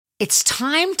It's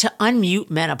time to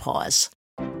unmute menopause.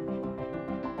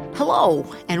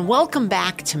 Hello, and welcome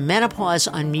back to Menopause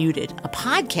Unmuted, a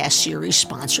podcast series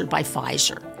sponsored by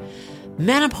Pfizer.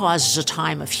 Menopause is a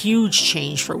time of huge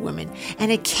change for women,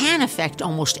 and it can affect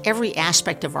almost every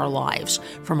aspect of our lives,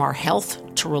 from our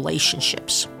health to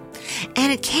relationships.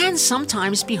 And it can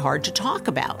sometimes be hard to talk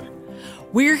about.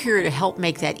 We're here to help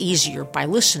make that easier by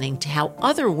listening to how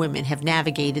other women have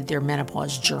navigated their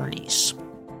menopause journeys.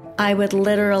 I would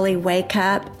literally wake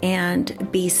up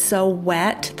and be so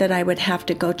wet that I would have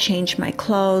to go change my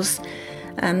clothes.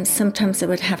 Sometimes I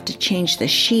would have to change the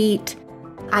sheet.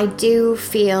 I do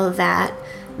feel that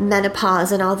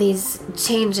menopause and all these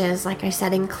changes, like I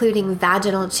said, including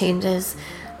vaginal changes,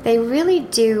 they really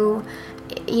do,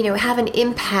 have an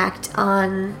impact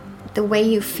on the way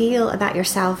you feel about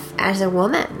yourself as a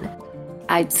woman.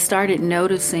 I started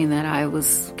noticing that I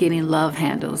was getting love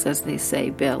handles, as they say,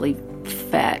 belly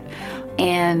fat.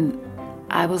 And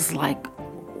I was like,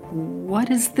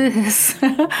 what is this?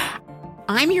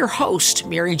 I'm your host,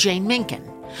 Mary Jane Minkin.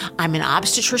 I'm an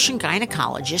obstetrician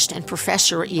gynecologist and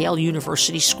professor at Yale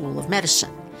University School of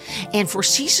Medicine. And for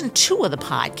season 2 of the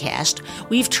podcast,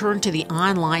 we've turned to the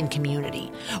online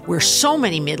community, where so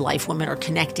many midlife women are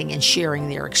connecting and sharing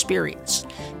their experience.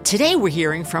 Today we're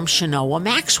hearing from Chenoa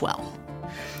Maxwell.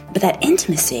 But that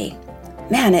intimacy,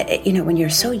 man, when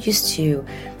you're so used to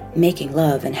making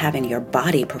love and having your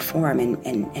body perform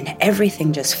and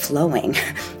everything just flowing,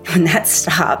 when that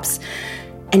stops,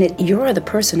 and you're the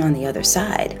person on the other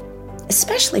side,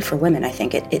 especially for women, I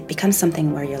think it becomes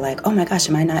something where you're like, oh my gosh,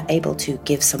 am I not able to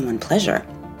give someone pleasure?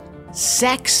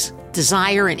 Sex,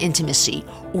 desire, and intimacy,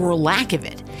 or lack of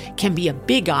it, can be a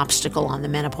big obstacle on the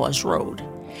menopause road.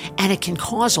 And it can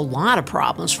cause a lot of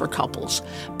problems for couples,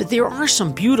 but there are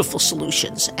some beautiful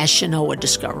solutions, as Chenoa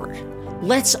discovered.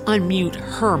 Let's unmute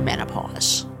her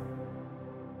menopause.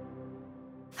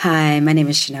 Hi, my name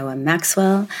is Chenoa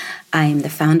Maxwell. I'm the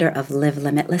founder of Live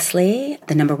Limitlessly,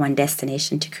 the #1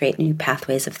 destination to create new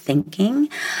pathways of thinking.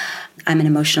 I'm an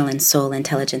emotional and soul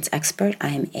intelligence expert. I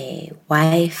am a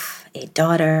wife, a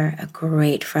daughter, a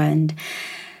great friend,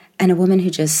 and a woman who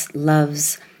just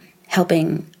loves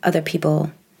helping other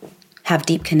people have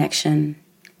deep connection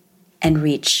and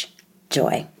reach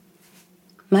joy.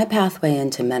 My pathway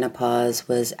into menopause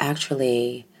was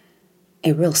actually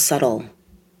a real subtle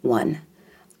one.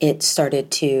 It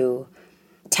started to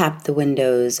tap the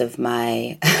windows of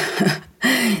my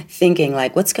thinking,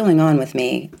 like, what's going on with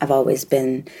me? I've always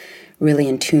been really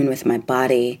in tune with my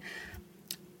body.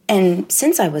 And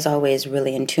since I was always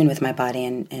really in tune with my body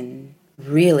and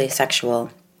really sexual,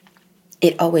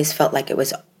 it always felt like it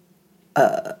was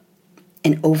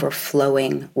an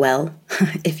overflowing well,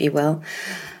 if you will,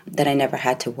 that I never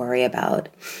had to worry about.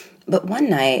 But one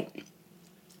night,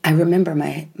 I remember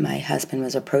my husband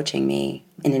was approaching me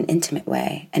in an intimate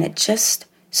way, and it just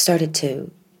started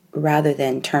to, rather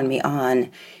than turn me on,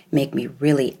 make me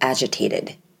really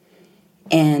agitated.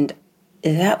 And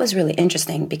that was really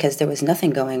interesting because there was nothing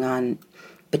going on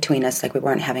between us, like we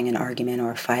weren't having an argument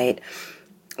or a fight.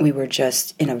 We were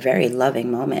just in a very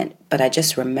loving moment, but I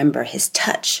just remember his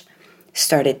touch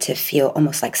started to feel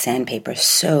almost like sandpaper,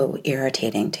 so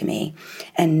irritating to me.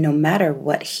 And no matter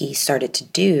what he started to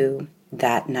do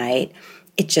that night,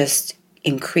 it just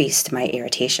increased my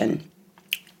irritation.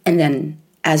 And then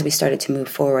as we started to move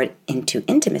forward into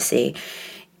intimacy,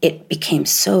 it became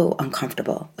so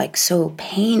uncomfortable, like so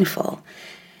painful.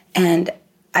 And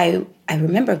I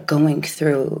remember going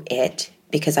through it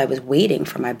because I was waiting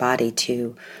for my body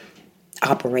to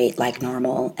operate like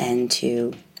normal and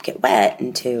to get wet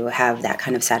and to have that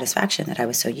kind of satisfaction that I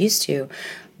was so used to,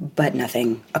 but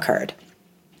nothing occurred.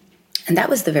 And that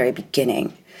was the very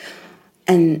beginning.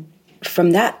 And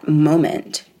from that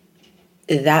moment,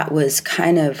 that was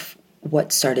kind of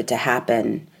what started to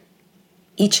happen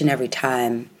each and every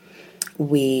time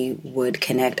we would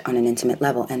connect on an intimate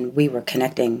level. And we were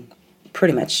connecting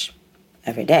pretty much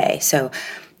every day. So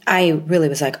I really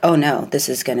was like, oh no, this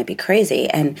is going to be crazy.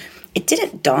 And it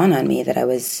didn't dawn on me that I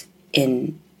was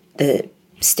in the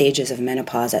stages of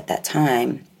menopause at that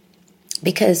time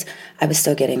because I was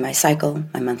still getting my cycle,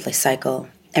 my monthly cycle.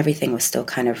 Everything was still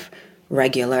kind of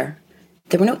regular.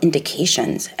 There were no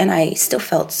indications, and I still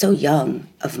felt so young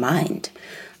of mind.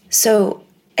 So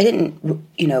I didn't,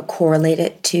 correlate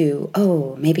it to,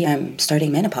 oh, maybe I'm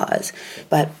starting menopause.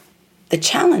 But the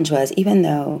challenge was, even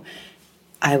though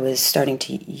I was starting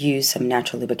to use some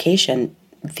natural lubrication,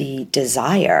 the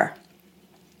desire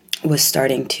was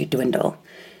starting to dwindle.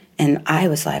 And I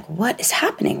was like, what is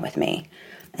happening with me?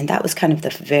 And that was kind of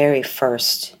the very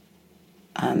first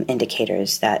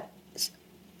indicators that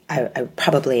I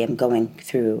probably am going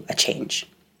through a change.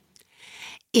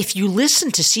 If you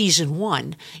listen to season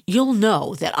 1, you'll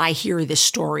know that I hear this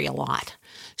story a lot.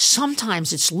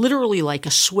 Sometimes it's literally like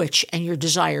a switch and your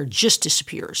desire just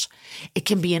disappears. It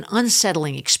can be an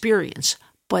unsettling experience,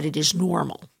 but it is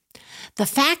normal. The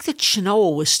fact that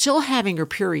Chenoa was still having her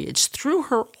periods threw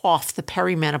her off the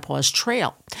perimenopause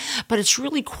trail, but it's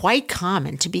really quite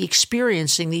common to be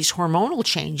experiencing these hormonal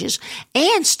changes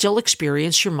and still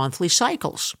experience your monthly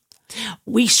cycles.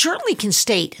 We certainly can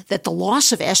state that the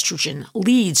loss of estrogen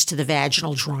leads to the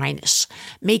vaginal dryness,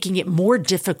 making it more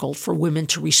difficult for women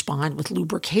to respond with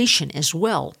lubrication as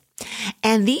well.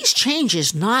 And these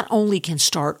changes not only can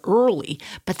start early,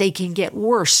 but they can get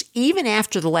worse even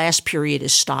after the last period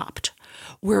is stopped.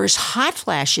 Whereas hot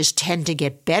flashes tend to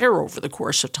get better over the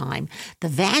course of time, the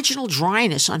vaginal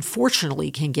dryness unfortunately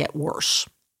can get worse.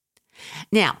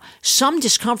 Now, some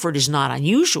discomfort is not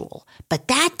unusual, but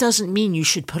that doesn't mean you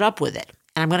should put up with it.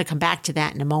 And I'm going to come back to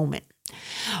that in a moment.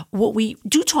 What we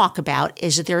do talk about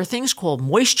is that there are things called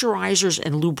moisturizers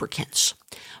and lubricants.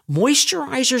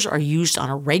 Moisturizers are used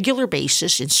on a regular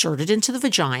basis, inserted into the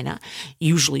vagina,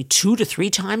 usually 2 to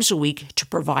 3 times a week to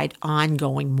provide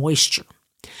ongoing moisture.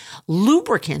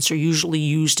 Lubricants are usually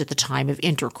used at the time of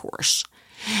intercourse.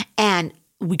 And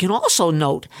we can also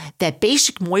note that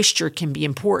basic moisture can be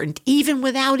important even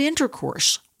without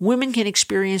intercourse. Women can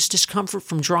experience discomfort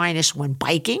from dryness when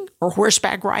biking or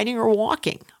horseback riding or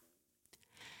walking.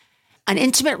 An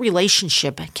intimate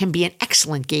relationship can be an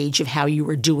excellent gauge of how you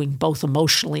are doing both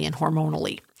emotionally and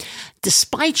hormonally.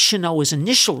 Despite Chenoa's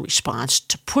initial response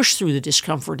to push through the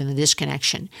discomfort and the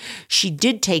disconnection, she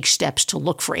did take steps to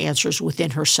look for answers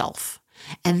within herself,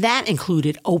 and that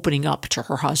included opening up to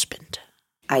her husband.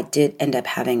 I did end up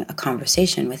having a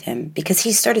conversation with him because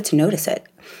he started to notice it,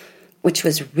 which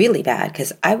was really bad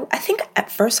because I think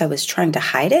at first I was trying to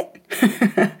hide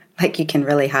it, like you can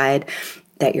really hide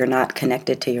that you're not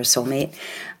connected to your soulmate.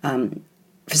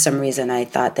 For some reason, I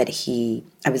thought that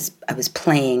I was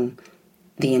playing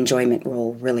the enjoyment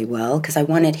role really well because I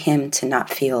wanted him to not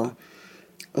feel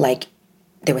like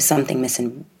there was something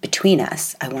missing between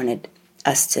us. I wanted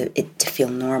it to feel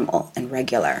normal and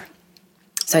regular.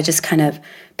 So I just kind of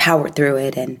powered through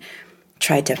it and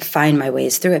tried to find my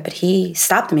ways through it. But he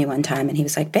stopped me one time and he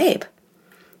was like, "Babe,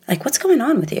 like what's going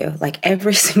on with you? Like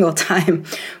every single time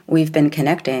we've been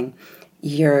connecting,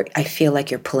 I feel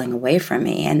like you're pulling away from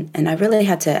me." And I really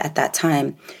had to, at that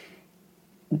time,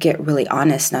 get really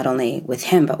honest, not only with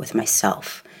him, but with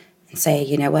myself and say,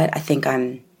 you know what? I think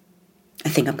I'm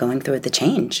going through the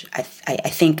change. I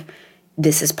think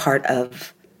this is part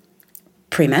of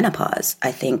premenopause.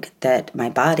 I think that my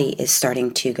body is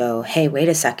starting to go, hey, wait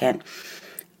a second.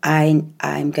 I'm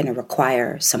going to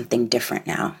require something different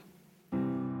now.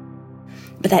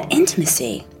 But that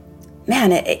intimacy,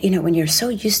 man, when you're so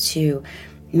used to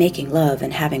making love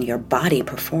and having your body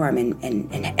perform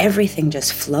and everything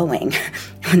just flowing,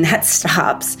 when that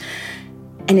stops,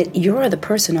 and you're the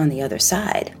person on the other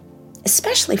side,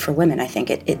 especially for women, I think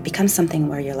it becomes something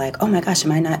where you're like, oh my gosh,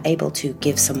 am I not able to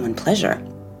give someone pleasure?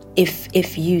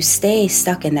 If you stay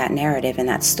stuck in that narrative and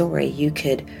that story, you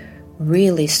could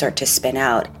really start to spin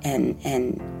out.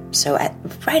 And so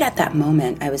right at that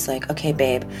moment, I was like, okay,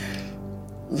 babe,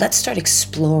 let's start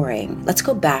exploring. Let's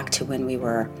go back to when we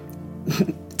were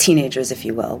teenagers, if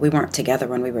you will. We weren't together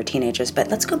when we were teenagers, but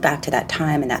let's go back to that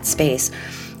time and that space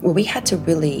where we had to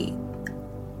really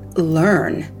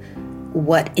learn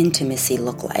what intimacy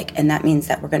looked like. And that means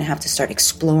that we're going to have to start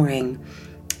exploring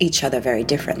each other very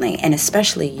differently, and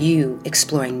especially you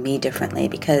exploring me differently,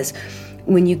 because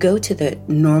when you go to the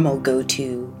normal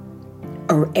go-to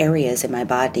areas in my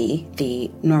body, the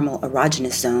normal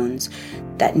erogenous zones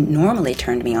that normally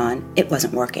turned me on, it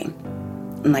wasn't working.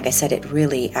 And like I said, it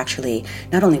really actually,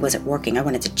 not only was it working, I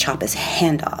wanted to chop his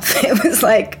hand off. It was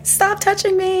like, stop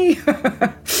touching me.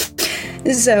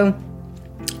 So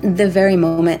the very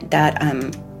moment that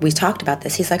we talked about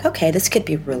this, he's like, okay, this could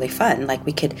be really fun. Like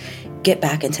we could get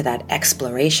back into that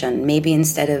exploration. Maybe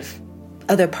instead of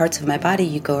other parts of my body,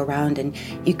 you go around and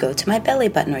you go to my belly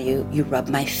button, or you rub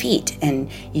my feet and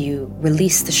you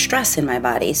release the stress in my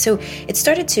body. So we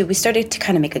started to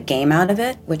kind of make a game out of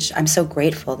it, which I'm so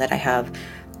grateful that I have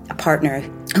a partner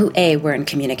who, we're in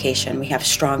communication. We have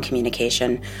strong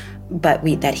communication, but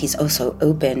that he's also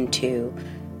open to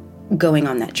going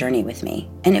on that journey with me.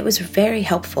 And it was very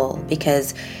helpful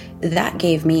because that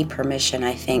gave me permission,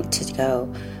 I think, to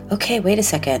go, okay, wait a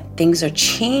second, things are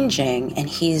changing and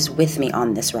he's with me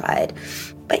on this ride.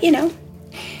 But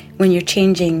when you're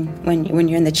changing, when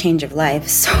you're in the change of life,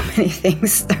 so many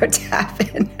things start to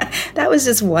happen. That was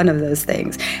just one of those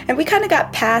things. And we kind of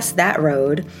got past that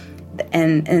road.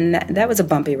 And that was a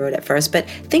bumpy road at first, but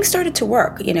things started to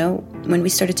work. When we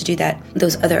started to do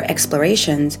those other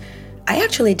explorations, I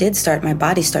actually did my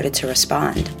body started to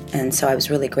respond. And so I was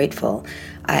really grateful.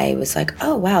 I was like,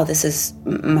 oh, wow, this is,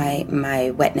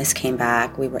 my wetness came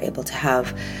back. We were able to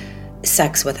have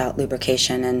sex without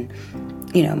lubrication. And,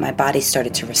 my body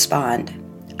started to respond.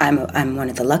 I'm one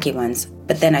of the lucky ones.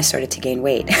 But then I started to gain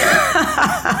weight.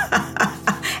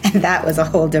 And that was a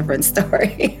whole different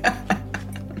story.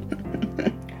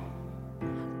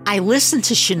 I listen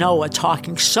to Chenoa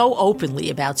talking so openly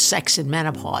about sex and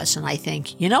menopause, and I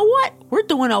think, you know what? We're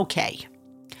doing okay.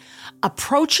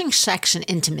 Approaching sex and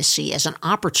intimacy as an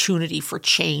opportunity for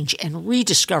change and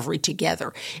rediscovery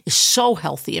together is so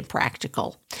healthy and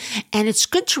practical. And it's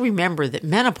good to remember that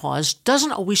menopause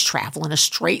doesn't always travel in a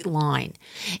straight line.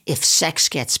 If sex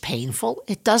gets painful,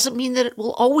 it doesn't mean that it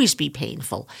will always be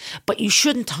painful, but you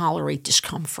shouldn't tolerate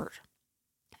discomfort.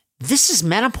 This is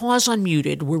Menopause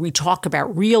Unmuted, where we talk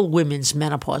about real women's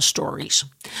menopause stories.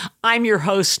 I'm your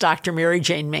host, Dr. Mary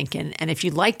Jane Minkin, and if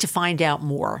you'd like to find out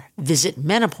more, visit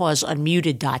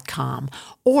menopauseunmuted.com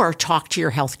or talk to your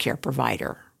healthcare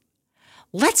provider.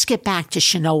 Let's get back to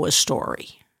Chenoa's story.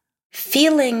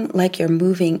 Feeling like you're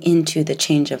moving into the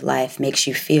change of life makes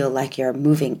you feel like you're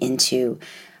moving into,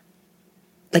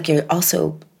 like you're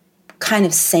also kind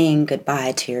of saying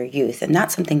goodbye to your youth, and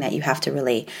that's something that you have to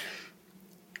really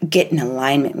get in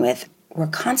alignment with. We're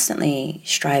constantly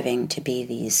striving to be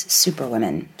these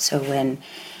superwomen. So when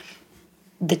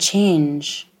the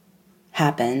change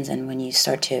happens and when you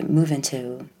start to move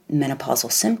into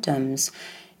menopausal symptoms,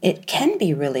 it can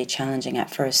be really challenging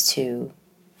at first to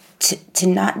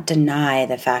not deny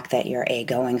the fact that you're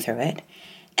going through it,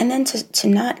 and then to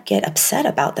not get upset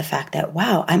about the fact that,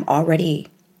 wow, I'm already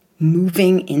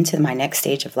moving into my next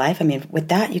stage of life. I mean, with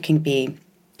that, you can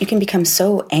become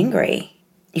so angry.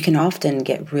 You can often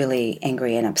get really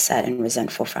angry and upset and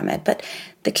resentful from it. But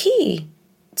the key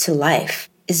to life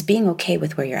is being okay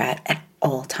with where you're at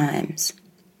all times.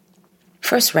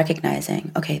 First,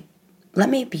 recognizing, okay, let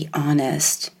me be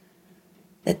honest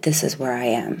that this is where I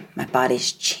am. My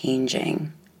body's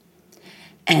changing,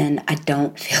 and I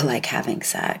don't feel like having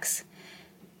sex.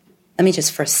 Let me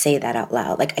just first say that out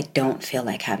loud. Like, I don't feel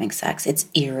like having sex. It's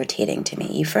irritating to me.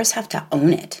 You first have to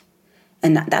own it.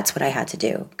 And that's what I had to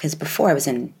do, because before I was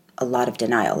in a lot of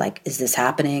denial, like, is this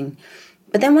happening?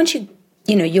 But then once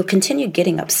you'll continue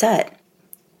getting upset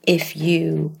if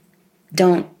you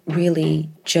don't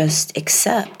really just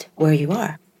accept where you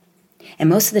are. And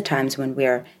most of the times when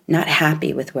we're not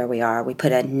happy with where we are, we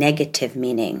put a negative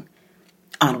meaning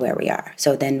on where we are.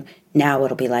 So then now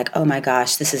it'll be like, oh my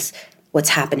gosh, this is what's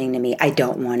happening to me. I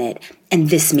don't want it.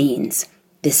 And this means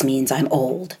I'm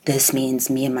old. This means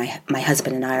me and my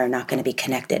husband and I are not going to be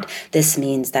connected. This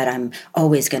means that I'm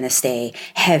always going to stay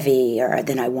heavier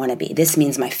than I want to be. This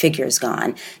means my figure's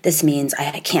gone. This means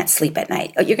I can't sleep at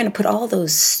night. You're going to put all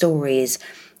those stories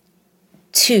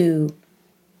to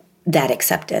that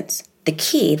acceptance.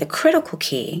 The critical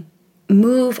key,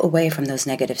 move away from those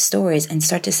negative stories and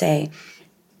start to say,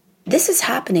 this is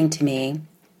happening to me.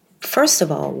 First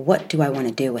of all, what do I want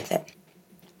to do with it?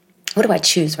 What do I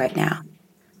choose right now?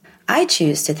 I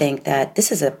choose to think that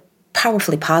this is a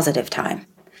powerfully positive time.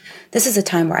 This is a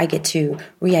time where I get to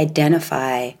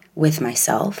re-identify with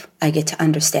myself. I get to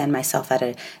understand myself at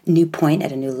a new point,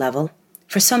 at a new level.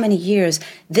 For so many years,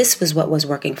 this was what was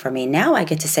working for me. Now I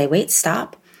get to say, wait,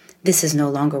 stop. This is no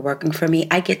longer working for me.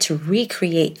 I get to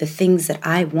recreate the things that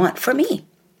I want for me.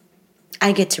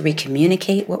 I get to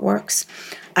recommunicate what works.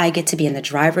 I get to be in the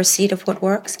driver's seat of what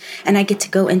works. And I get to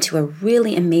go into a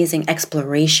really amazing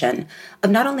exploration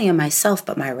of not only myself,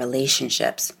 but my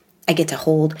relationships. I get to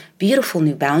hold beautiful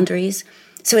new boundaries.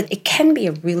 So it can be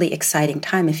a really exciting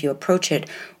time if you approach it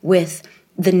with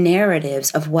the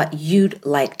narratives of what you'd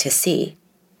like to see.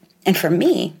 And for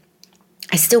me,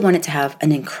 I still wanted to have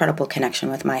an incredible connection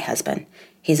with my husband.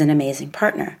 He's an amazing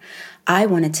partner. I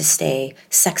wanted to stay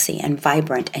sexy and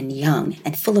vibrant and young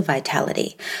and full of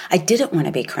vitality. I didn't want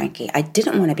to be cranky. I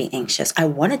didn't want to be anxious. I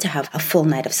wanted to have a full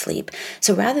night of sleep.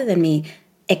 So rather than me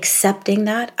accepting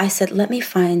that, I said, let me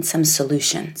find some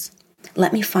solutions.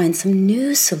 Let me find some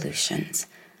new solutions.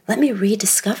 Let me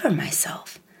rediscover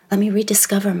myself. Let me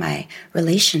rediscover my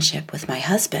relationship with my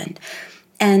husband.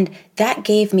 And that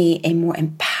gave me a more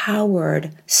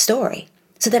empowered story.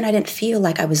 So then I didn't feel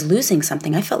like I was losing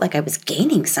something. I felt like I was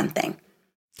gaining something.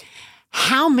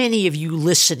 How many of you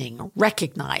listening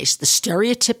recognize the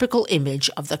stereotypical image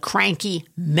of the cranky,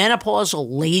 menopausal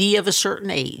lady of a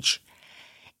certain age?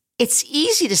 It's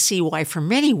easy to see why for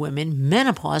many women,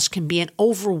 menopause can be an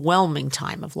overwhelming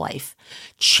time of life.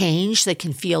 Change that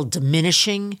can feel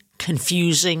diminishing,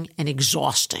 confusing, and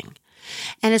exhausting.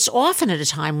 And it's often at a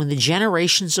time when the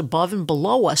generations above and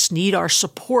below us need our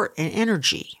support and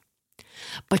energy.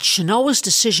 But Chenoa's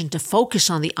decision to focus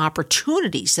on the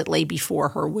opportunities that lay before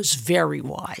her was very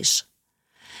wise.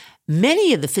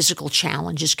 Many of the physical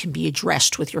challenges can be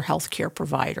addressed with your healthcare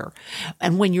provider.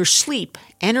 And when your sleep,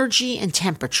 energy, and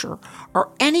temperature,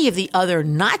 or any of the other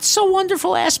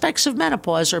not-so-wonderful aspects of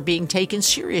menopause are being taken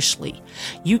seriously,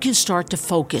 you can start to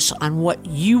focus on what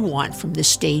you want from this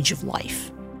stage of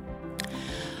life.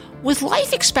 With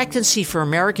life expectancy for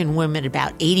American women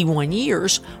about 81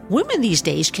 years, women these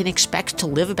days can expect to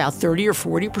live about 30 or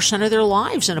 40% of their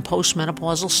lives in a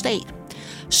postmenopausal state.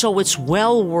 So it's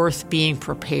well worth being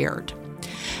prepared.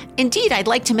 Indeed, I'd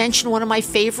like to mention one of my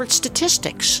favorite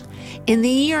statistics. In the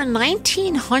year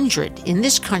 1900, in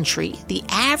this country, the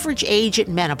average age at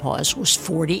menopause was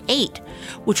 48,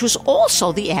 which was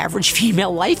also the average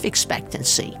female life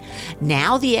expectancy.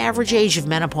 Now, the average age of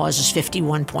menopause is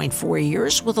 51.4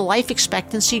 years, with a life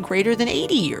expectancy greater than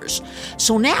 80 years.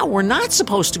 So now we're not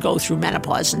supposed to go through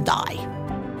menopause and die.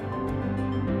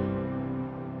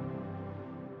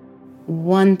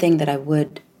 One thing that I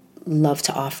would love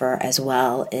to offer as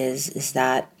well is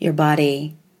that your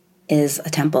body is a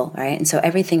temple, right? And so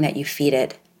everything that you feed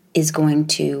it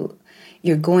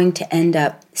you're going to end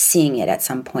up seeing it at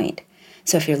some point.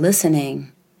 So if you're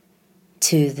listening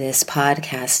to this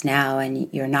podcast now and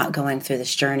you're not going through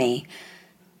this journey,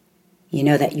 you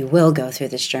know that you will go through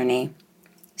this journey.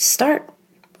 Start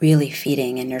really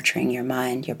feeding and nurturing your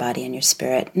mind, your body, and your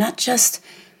spirit, not just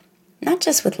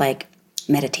with like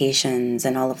meditations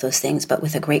and all of those things, but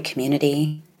with a great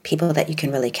community, people that you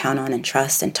can really count on and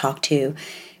trust and talk to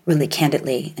really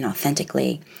candidly and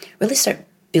authentically. Really start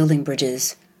building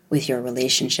bridges with your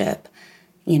relationship,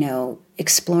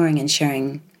 exploring and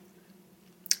sharing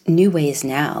new ways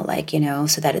now,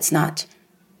 so that it's not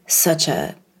such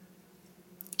a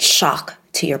shock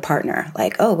to your partner.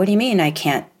 Like, oh, what do you mean I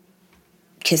can't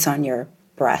kiss on your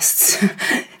breasts?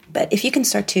 But if you can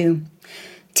start to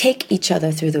take each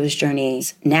other through those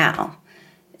journeys now,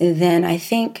 then I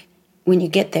think when you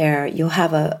get there, you'll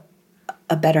have a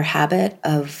better habit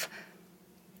of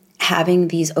having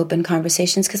these open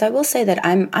conversations. Because I will say that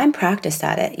I'm practiced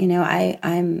at it.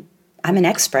 I'm an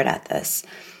expert at this.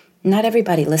 Not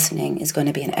everybody listening is going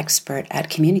to be an expert at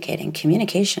communicating.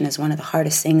 Communication is one of the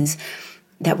hardest things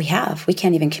that we have. We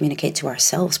can't even communicate to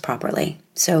ourselves properly.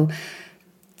 So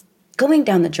going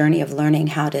down the journey of learning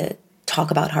how to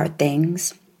talk about hard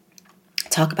things,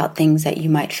 talk about things that you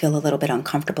might feel a little bit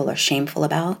uncomfortable or shameful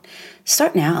about,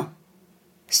 start now.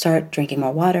 Start drinking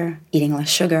more water, eating less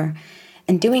sugar,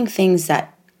 and doing things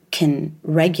that can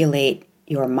regulate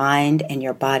your mind and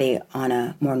your body on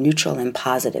a more neutral and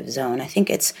positive zone. I think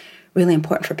it's really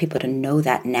important for people to know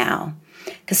that now.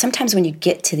 Because sometimes when you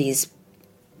get to these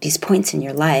points in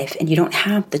your life and you don't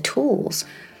have the tools,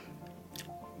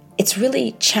 it's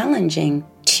really challenging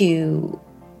to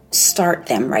start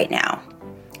them right now.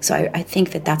 So I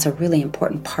think that that's a really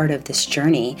important part of this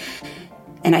journey.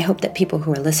 And I hope that people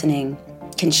who are listening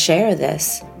can share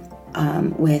this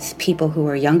with people who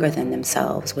are younger than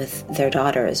themselves, with their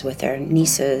daughters, with their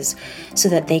nieces, so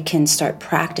that they can start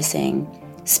practicing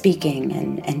speaking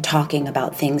and talking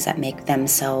about things that make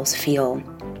themselves feel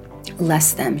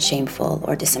less than shameful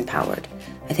or disempowered.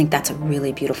 I think that's a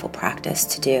really beautiful practice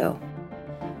to do.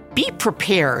 Be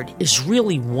prepared is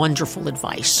really wonderful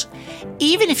advice.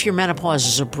 Even if your menopause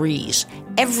is a breeze,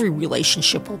 every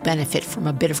relationship will benefit from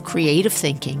a bit of creative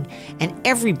thinking, and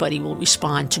everybody will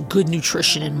respond to good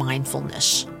nutrition and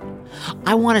mindfulness.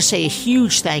 I want to say a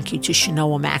huge thank you to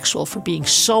Chenoa Maxwell for being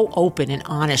so open and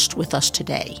honest with us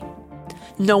today.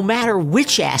 No matter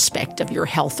which aspect of your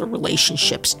health or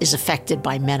relationships is affected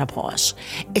by menopause,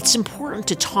 it's important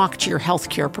to talk to your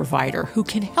healthcare provider who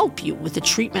can help you with a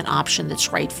treatment option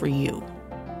that's right for you.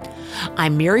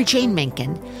 I'm Mary Jane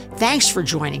Minkin. Thanks for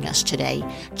joining us today.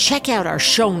 Check out our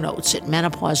show notes at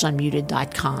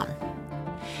menopauseunmuted.com.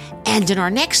 And in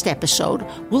our next episode,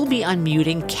 we'll be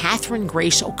unmuting Catherine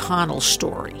Grace O'Connell's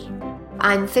story.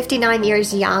 I'm 59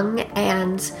 years young,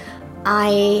 and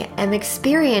I am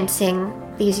experiencing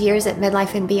these years at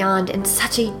midlife and beyond in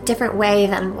such a different way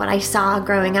than what I saw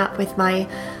growing up with my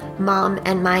mom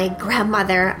and my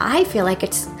grandmother. I feel like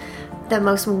it's the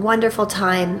most wonderful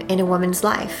time in a woman's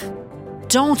life.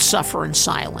 Don't suffer in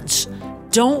silence.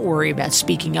 Don't worry about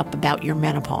speaking up about your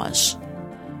menopause.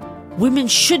 Women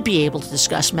should be able to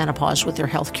discuss menopause with their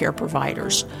healthcare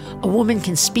providers. A woman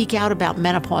can speak out about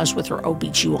menopause with her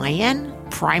OBGYN,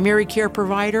 primary care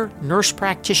provider, nurse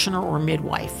practitioner, or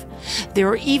midwife. There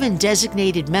are even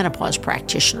designated menopause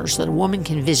practitioners that a woman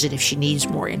can visit if she needs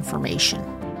more information.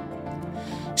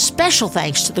 Special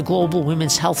thanks to the Global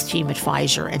Women's Health team at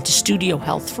Pfizer and to Studio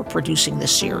Health for producing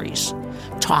this series.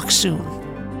 Talk soon.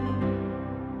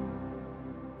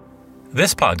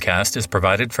 This podcast is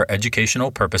provided for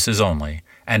educational purposes only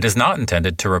and is not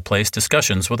intended to replace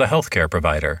discussions with a healthcare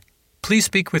provider. Please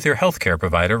speak with your healthcare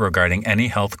provider regarding any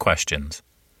health questions.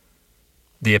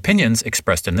 The opinions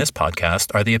expressed in this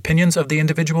podcast are the opinions of the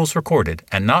individuals recorded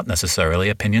and not necessarily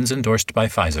opinions endorsed by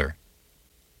Pfizer.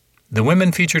 The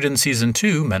women featured in Season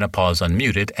 2, Menopause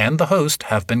Unmuted, and the host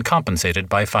have been compensated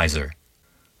by Pfizer.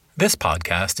 This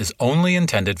podcast is only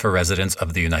intended for residents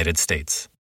of the United States.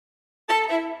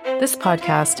 This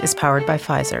podcast is powered by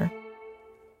Pfizer.